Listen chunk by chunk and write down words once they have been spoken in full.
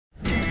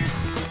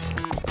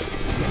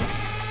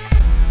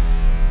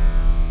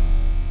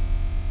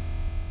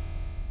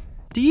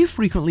Do you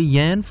frequently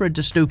yearn for a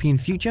dystopian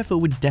future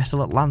filled with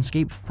desolate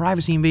landscapes,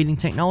 privacy-invading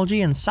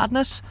technology, and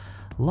sadness?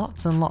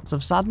 Lots and lots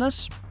of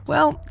sadness?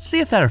 Well,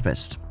 see a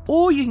therapist.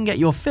 Or you can get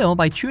your fill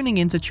by tuning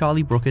into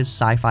Charlie Brooker's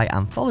sci-fi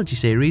anthology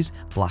series,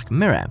 Black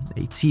Mirror,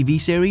 a TV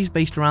series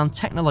based around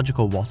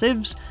technological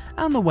what-ifs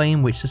and the way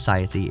in which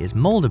society is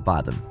moulded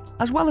by them.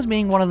 As well as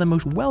being one of the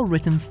most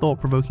well-written,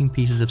 thought-provoking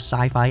pieces of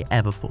sci-fi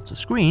ever put to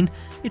screen,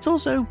 it's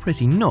also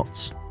pretty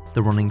nuts.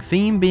 The running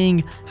theme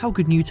being, how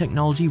could new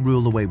technology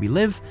rule the way we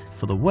live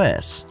for the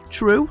worse?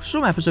 True,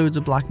 some episodes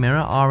of Black Mirror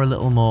are a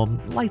little more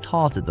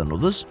light-hearted than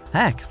others.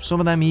 Heck,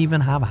 some of them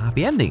even have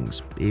happy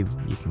endings, if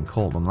you can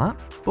call them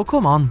that. But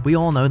come on, we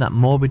all know that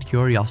morbid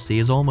curiosity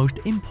is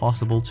almost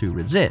impossible to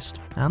resist,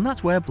 and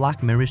that's where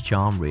Black Mirror's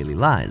charm really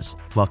lies.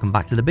 Welcome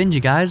back to the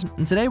Binger, guys,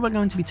 and today we're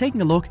going to be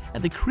taking a look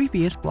at the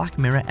creepiest Black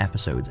Mirror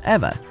episodes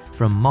ever,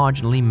 from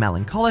marginally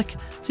melancholic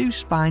to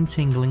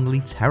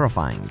spine-tinglingly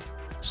terrifying.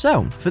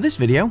 So, for this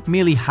video,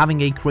 merely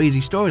having a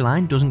crazy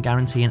storyline doesn't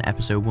guarantee an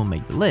episode will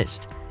make the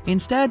list.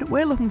 Instead,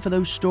 we're looking for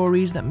those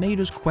stories that made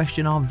us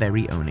question our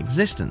very own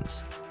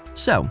existence.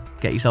 So,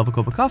 get yourself a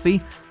cup of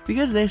coffee,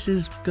 because this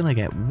is gonna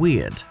get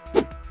weird.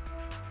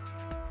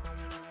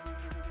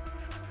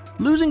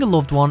 Losing a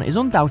loved one is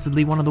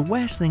undoubtedly one of the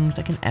worst things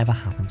that can ever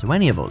happen to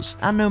any of us,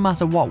 and no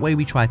matter what way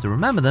we try to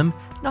remember them,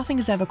 nothing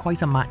is ever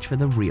quite a match for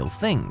the real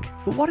thing.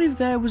 But what if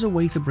there was a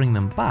way to bring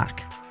them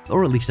back?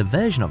 Or at least a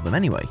version of them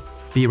anyway.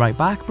 Be Right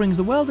Back brings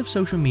the world of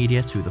social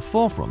media to the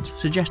forefront,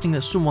 suggesting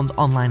that someone's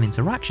online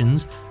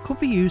interactions could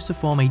be used to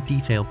form a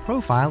detailed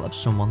profile of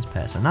someone's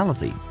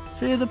personality,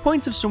 to the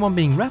point of someone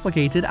being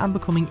replicated and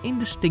becoming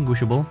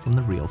indistinguishable from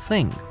the real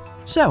thing.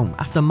 So,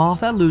 after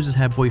Martha loses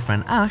her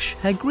boyfriend Ash,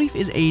 her grief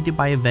is aided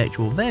by a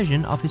virtual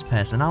version of his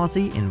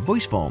personality in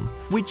voice form,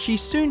 which she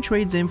soon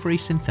trades in for a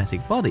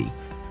synthetic body.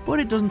 But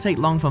it doesn't take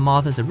long for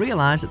Martha to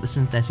realise that the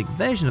synthetic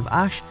version of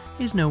Ash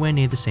is nowhere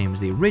near the same as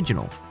the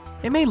original.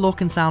 It may look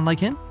and sound like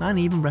him, and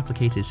even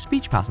replicate his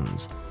speech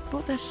patterns,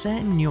 but there's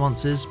certain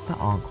nuances that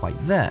aren't quite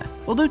there.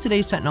 Although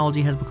today's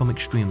technology has become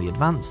extremely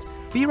advanced,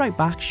 Be Right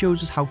Back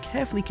shows us how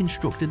carefully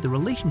constructed the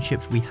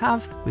relationships we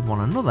have with one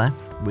another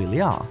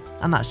really are,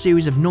 and that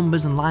series of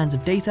numbers and lines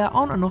of data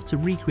aren't enough to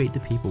recreate the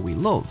people we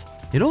love.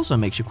 It also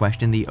makes you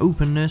question the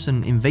openness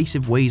and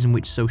invasive ways in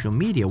which social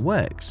media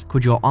works.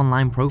 Could your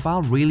online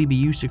profile really be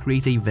used to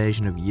create a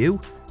version of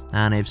you?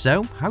 And if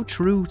so, how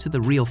true to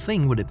the real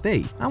thing would it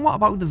be? And what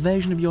about the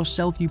version of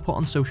yourself you put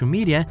on social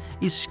media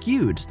is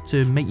skewed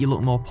to make you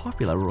look more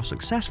popular or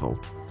successful?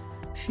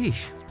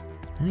 Sheesh,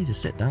 I need to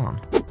sit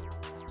down.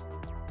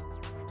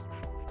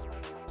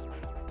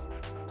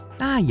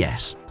 Ah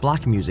yes,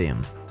 Black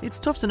Museum. It's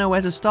tough to know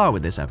where to start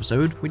with this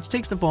episode, which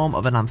takes the form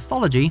of an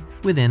anthology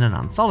within an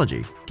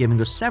anthology, giving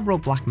us several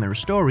Black Mirror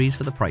stories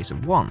for the price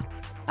of one.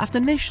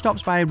 After Nish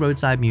stops by a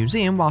roadside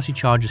museum while she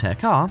charges her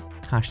car,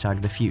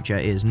 hashtag the future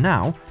is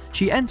now,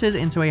 she enters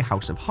into a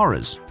house of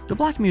horrors. The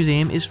Black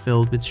Museum is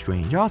filled with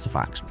strange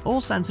artifacts, all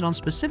centered on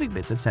specific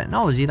bits of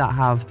technology that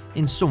have,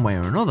 in some way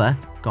or another,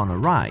 gone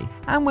awry,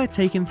 and we're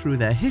taken through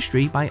their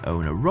history by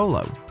owner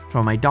Rollo.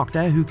 From a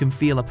doctor who can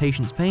feel a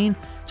patient's pain,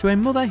 to a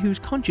mother whose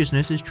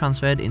consciousness is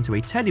transferred into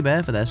a teddy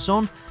bear for their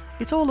son,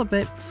 it's all a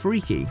bit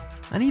freaky.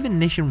 And even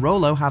Nish and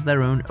Rollo have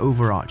their own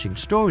overarching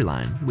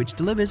storyline, which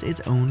delivers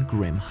its own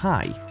grim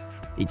high.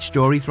 Each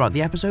story throughout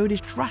the episode is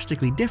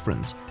drastically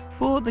different,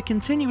 but the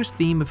continuous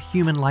theme of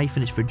human life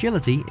and its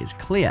fragility is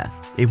clear.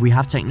 If we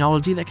have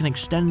technology that can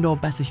extend or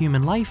better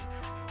human life,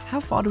 how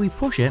far do we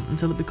push it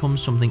until it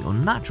becomes something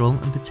unnatural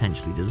and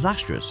potentially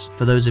disastrous?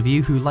 For those of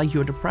you who like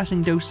your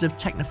depressing doses of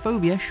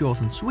technophobia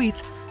short and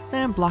sweet,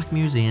 then Black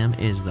Museum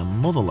is the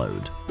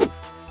motherlode.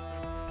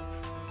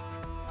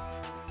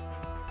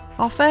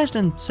 Our first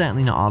and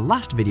certainly not our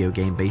last video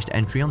game based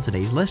entry on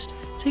today's list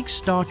takes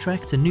Star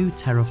Trek to new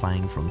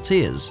terrifying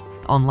frontiers.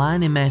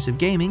 Online immersive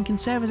gaming can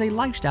serve as a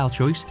lifestyle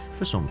choice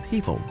for some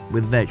people,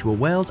 with virtual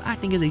worlds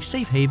acting as a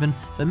safe haven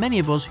for many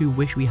of us who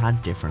wish we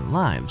had different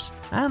lives.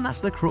 And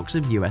that's the crux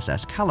of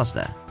USS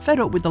Callister. Fed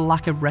up with the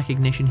lack of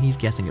recognition he's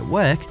getting at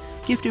work,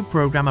 gifted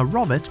programmer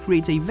Robert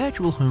creates a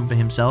virtual home for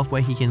himself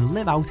where he can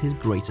live out his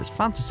greatest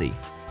fantasy,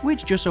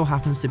 which just so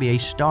happens to be a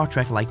Star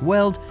Trek-like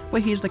world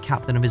where he is the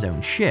captain of his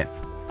own ship.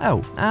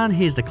 Oh, and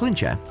here's the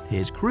clincher,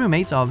 his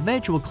crewmates are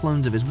virtual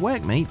clones of his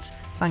workmates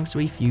thanks to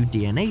a few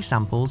DNA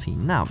samples he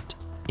nabbed.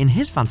 In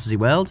his fantasy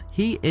world,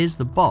 he is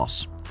the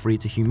boss, free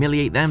to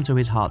humiliate them to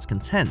his heart's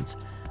content,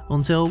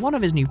 until one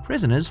of his new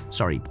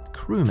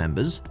crew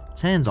members,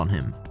 turns on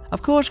him.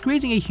 Of course,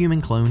 creating a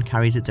human clone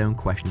carries its own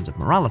questions of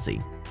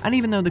morality, and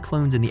even though the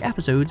clones in the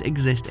episodes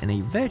exist in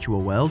a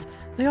virtual world,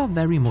 they are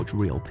very much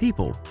real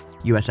people.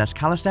 USS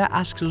Callister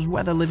asks us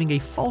whether living a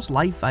false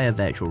life via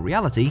virtual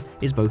reality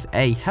is both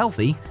A,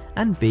 healthy,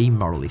 and B,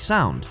 morally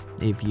sound,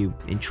 if you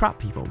entrap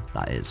people,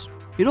 that is.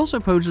 It also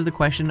poses the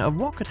question of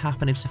what could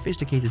happen if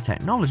sophisticated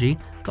technology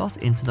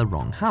got into the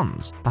wrong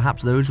hands,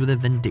 perhaps those with a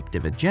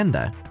vindictive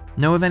agenda.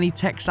 Know of any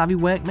tech-savvy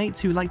workmates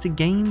who like to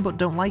game but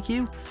don't like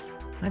you?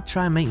 I'd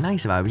try and make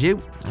nice if I was you,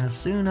 as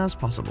soon as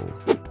possible.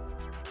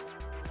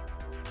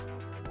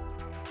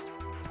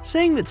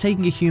 Saying that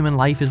taking a human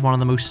life is one of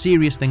the most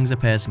serious things a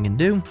person can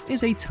do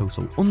is a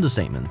total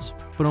understatement.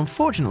 But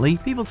unfortunately,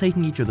 people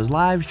taking each other's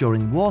lives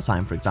during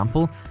wartime, for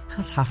example,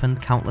 has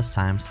happened countless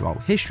times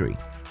throughout history.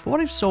 But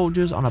what if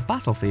soldiers on a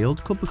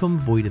battlefield could become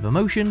void of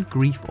emotion,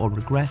 grief or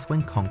regret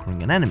when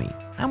conquering an enemy?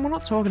 And we're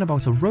not talking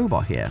about a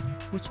robot here,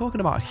 we're talking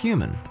about a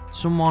human,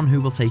 someone who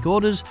will take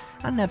orders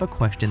and never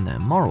question their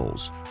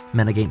morals.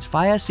 Men Against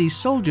Fire sees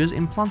soldiers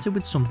implanted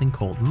with something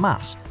called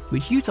mass,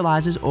 which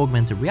utilizes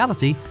augmented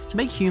reality to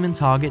make human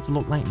targets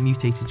look like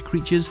mutated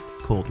creatures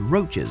called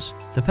roaches.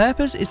 The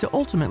purpose is to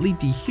ultimately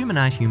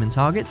dehumanize human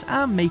targets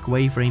and make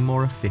way for a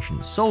more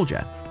efficient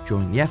soldier.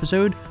 During the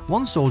episode,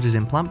 one soldier's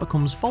implant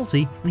becomes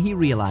faulty and he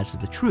realizes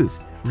the truth,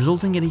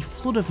 resulting in a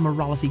flood of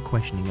morality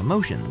questioning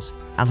emotions.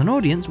 As an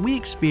audience, we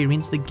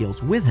experience the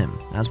guilt with him,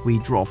 as we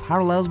draw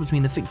parallels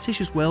between the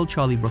fictitious world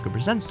Charlie Brooker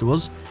presents to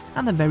us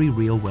and the very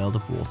real world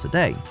of war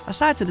today.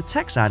 Aside to the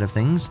tech side of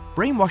things,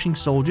 brainwashing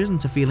soldiers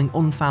into feeling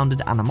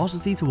unfounded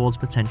animosity towards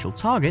potential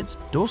targets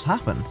does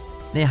happen.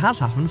 It has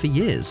happened for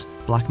years.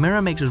 Black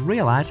Mirror makes us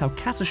realize how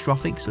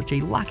catastrophic such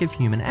a lack of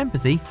human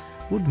empathy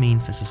would mean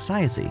for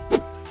society.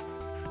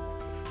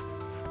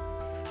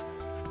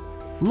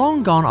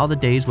 Long gone are the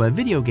days where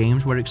video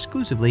games were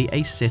exclusively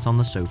a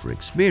sit-on-the-sofa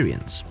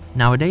experience.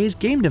 Nowadays,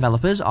 game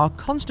developers are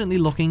constantly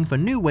looking for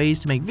new ways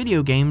to make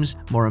video games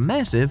more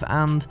immersive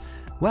and,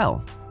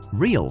 well,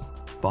 real.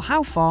 But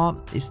how far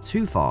is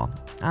too far?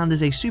 And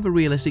is a super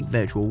realistic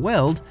virtual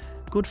world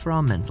good for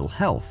our mental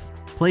health?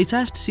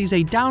 Playtest sees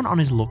a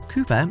down-on-his-luck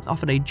Cooper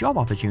offered a job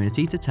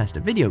opportunity to test a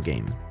video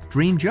game.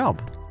 Dream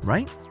job,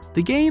 right?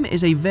 The game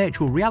is a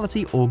virtual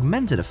reality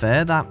augmented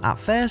affair that at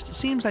first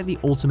seems like the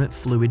ultimate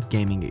fluid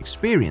gaming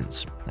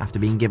experience. After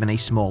being given a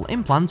small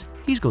implant,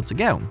 he's good to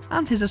go,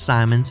 and his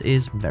assignment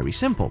is very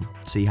simple: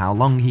 see how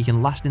long he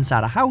can last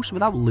inside a house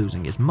without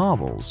losing his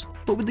marbles.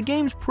 But with the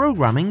game's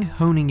programming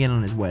honing in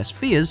on his worst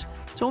fears,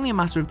 it's only a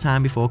matter of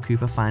time before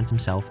Cooper finds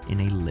himself in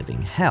a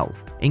living hell.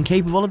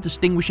 Incapable of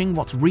distinguishing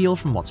what's real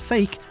from what's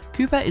fake,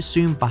 Cooper is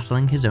soon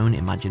battling his own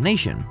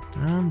imagination,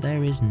 and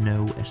there is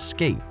no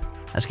escape.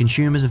 As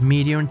consumers of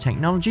media and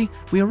technology,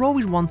 we are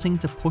always wanting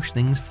to push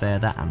things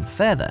further and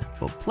further,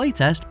 but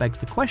Playtest begs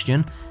the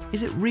question,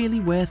 is it really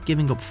worth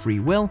giving up free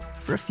will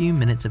for a few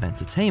minutes of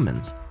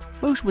entertainment?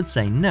 Most would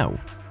say no,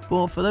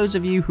 but for those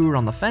of you who are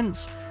on the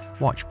fence,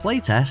 watch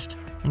Playtest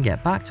and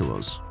get back to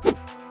us.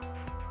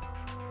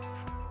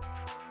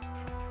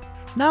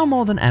 Now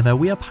more than ever,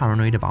 we are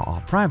paranoid about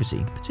our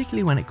privacy,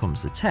 particularly when it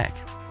comes to tech.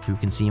 Who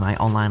can see my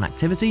online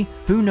activity?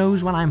 Who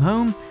knows when I'm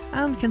home?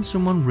 And can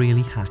someone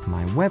really hack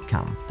my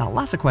webcam? That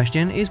latter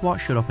question is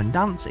what Shut Up and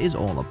Dance is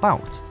all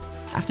about.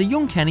 After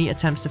young Kenny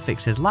attempts to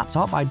fix his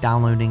laptop by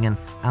downloading an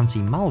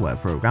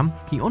anti-malware program,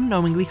 he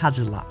unknowingly has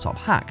his laptop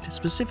hacked,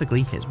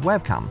 specifically his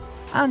webcam.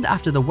 And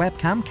after the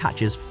webcam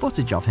catches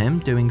footage of him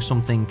doing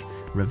something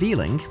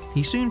revealing,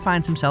 he soon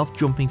finds himself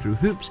jumping through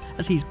hoops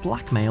as he's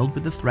blackmailed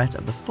with the threat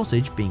of the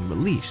footage being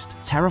released.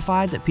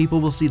 Terrified that people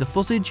will see the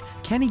footage,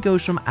 Kenny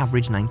goes from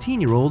average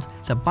 19-year-old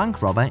to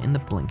bank robber in the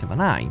blink of an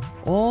eye,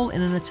 all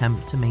in an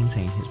attempt to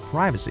maintain his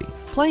privacy.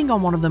 Playing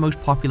on one of the most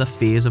popular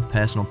fears of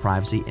personal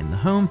privacy in the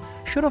home,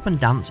 Shut Up and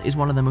Dance is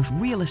one of the most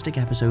realistic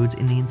episodes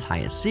in the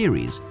entire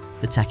series.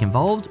 The tech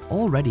involved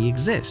already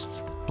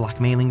exists.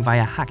 Blackmailing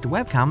via hacked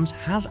webcams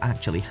has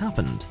actually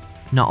happened.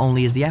 Not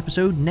only is the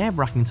episode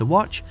nerve-wracking to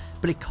watch,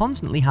 but it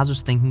constantly has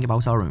us thinking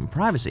about our own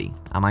privacy.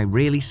 Am I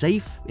really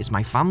safe? Is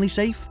my family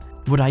safe?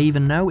 Would I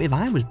even know if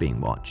I was being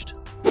watched?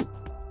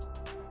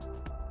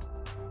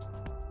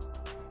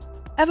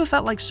 Ever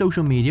felt like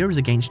social media is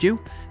against you?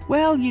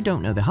 Well, you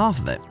don't know the half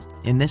of it.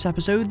 In this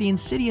episode, the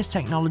insidious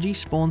technology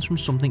spawns from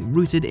something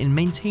rooted in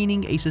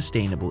maintaining a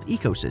sustainable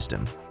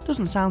ecosystem.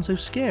 Doesn't sound so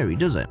scary,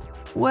 does it?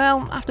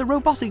 Well, after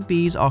robotic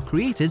bees are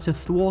created to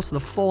thwart the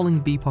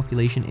falling bee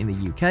population in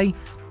the UK,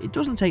 it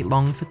doesn't take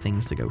long for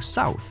things to go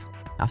south.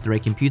 After a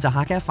computer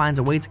hacker finds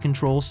a way to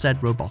control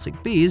said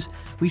robotic bees,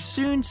 we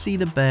soon see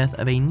the birth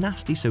of a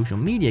nasty social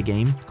media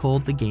game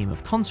called the Game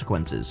of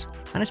Consequences.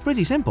 And it's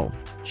pretty simple.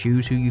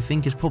 Choose who you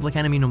think is public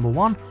enemy number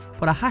 1,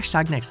 put a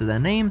hashtag next to their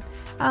name,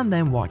 and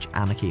then watch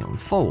anarchy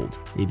unfold.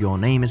 If your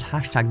name is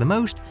hashtagged the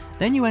most,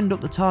 then you end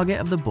up the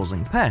target of the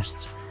buzzing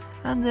pests.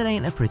 And it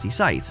ain't a pretty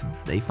sight.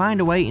 They find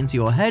a way into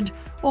your head,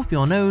 up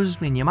your nose,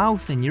 in your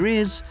mouth, in your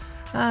ears,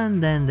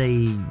 and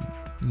then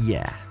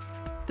yeah.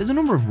 There's a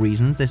number of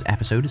reasons this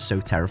episode is so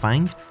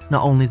terrifying.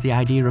 Not only is the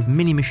idea of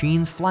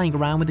mini-machines flying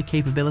around with the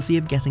capability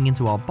of getting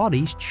into our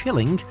bodies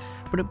chilling,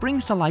 but it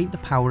brings to light the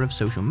power of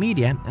social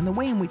media and the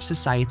way in which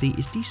society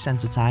is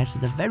desensitized to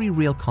the very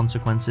real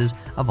consequences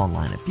of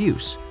online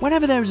abuse.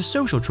 Whenever there is a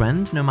social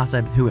trend, no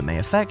matter who it may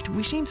affect,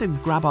 we seem to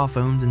grab our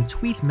phones and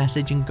tweet,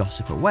 message and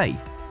gossip away.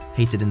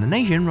 Hated in the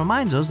Nation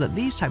reminds us that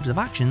these types of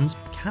actions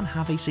can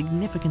have a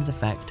significant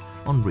effect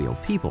on real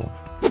people.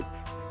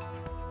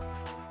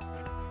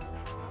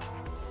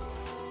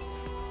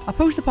 A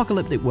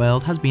post-apocalyptic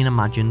world has been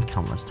imagined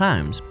countless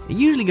times. It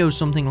usually goes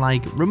something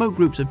like remote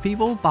groups of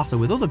people battle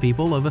with other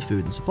people over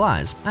food and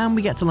supplies, and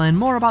we get to learn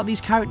more about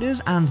these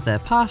characters and their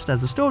past as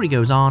the story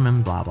goes on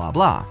and blah blah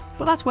blah.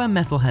 But that's where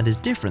Metalhead is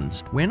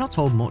different. We're not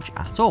told much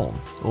at all.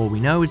 All we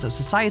know is that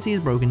society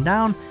is broken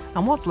down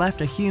and what's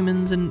left are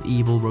humans and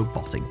evil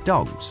robotic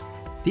dogs.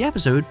 The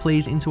episode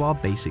plays into our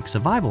basic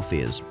survival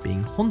fears,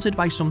 being hunted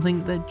by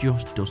something that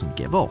just doesn't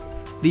give up.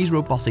 These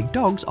robotic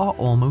dogs are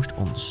almost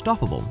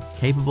unstoppable,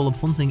 capable of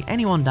hunting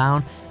anyone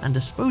down and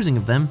disposing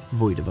of them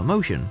void of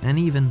emotion, and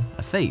even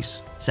a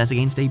face. Set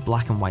against a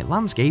black and white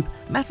landscape,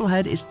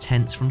 Metalhead is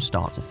tense from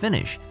start to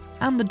finish,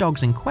 and the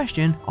dogs in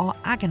question are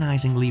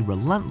agonizingly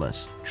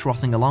relentless,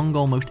 trotting along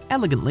almost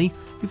elegantly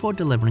before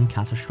delivering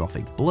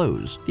catastrophic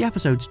blows. The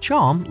episode's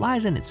charm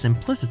lies in its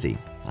simplicity.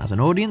 As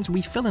an audience,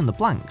 we fill in the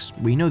blanks.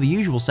 We know the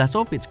usual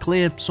setup. It's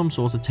clear some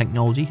sort of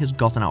technology has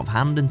gotten out of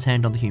hand and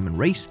turned on the human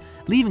race,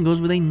 leaving us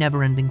with a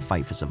never-ending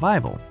fight for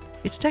survival.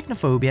 It's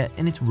technophobia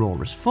in its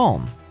rawest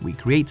form. We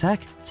create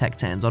tech, tech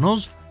turns on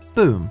us,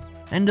 boom,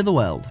 end of the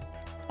world.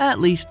 At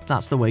least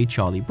that's the way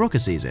Charlie Brooker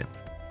sees it.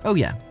 Oh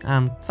yeah,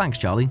 and thanks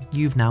Charlie,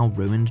 you've now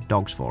ruined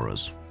dogs for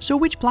us. So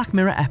which Black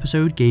Mirror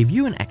episode gave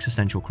you an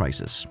existential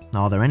crisis?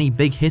 Are there any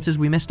big hitters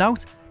we missed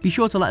out? Be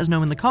sure to let us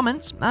know in the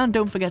comments, and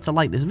don't forget to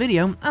like this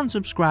video and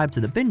subscribe to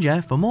The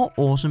Binger for more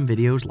awesome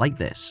videos like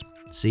this.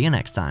 See you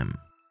next time.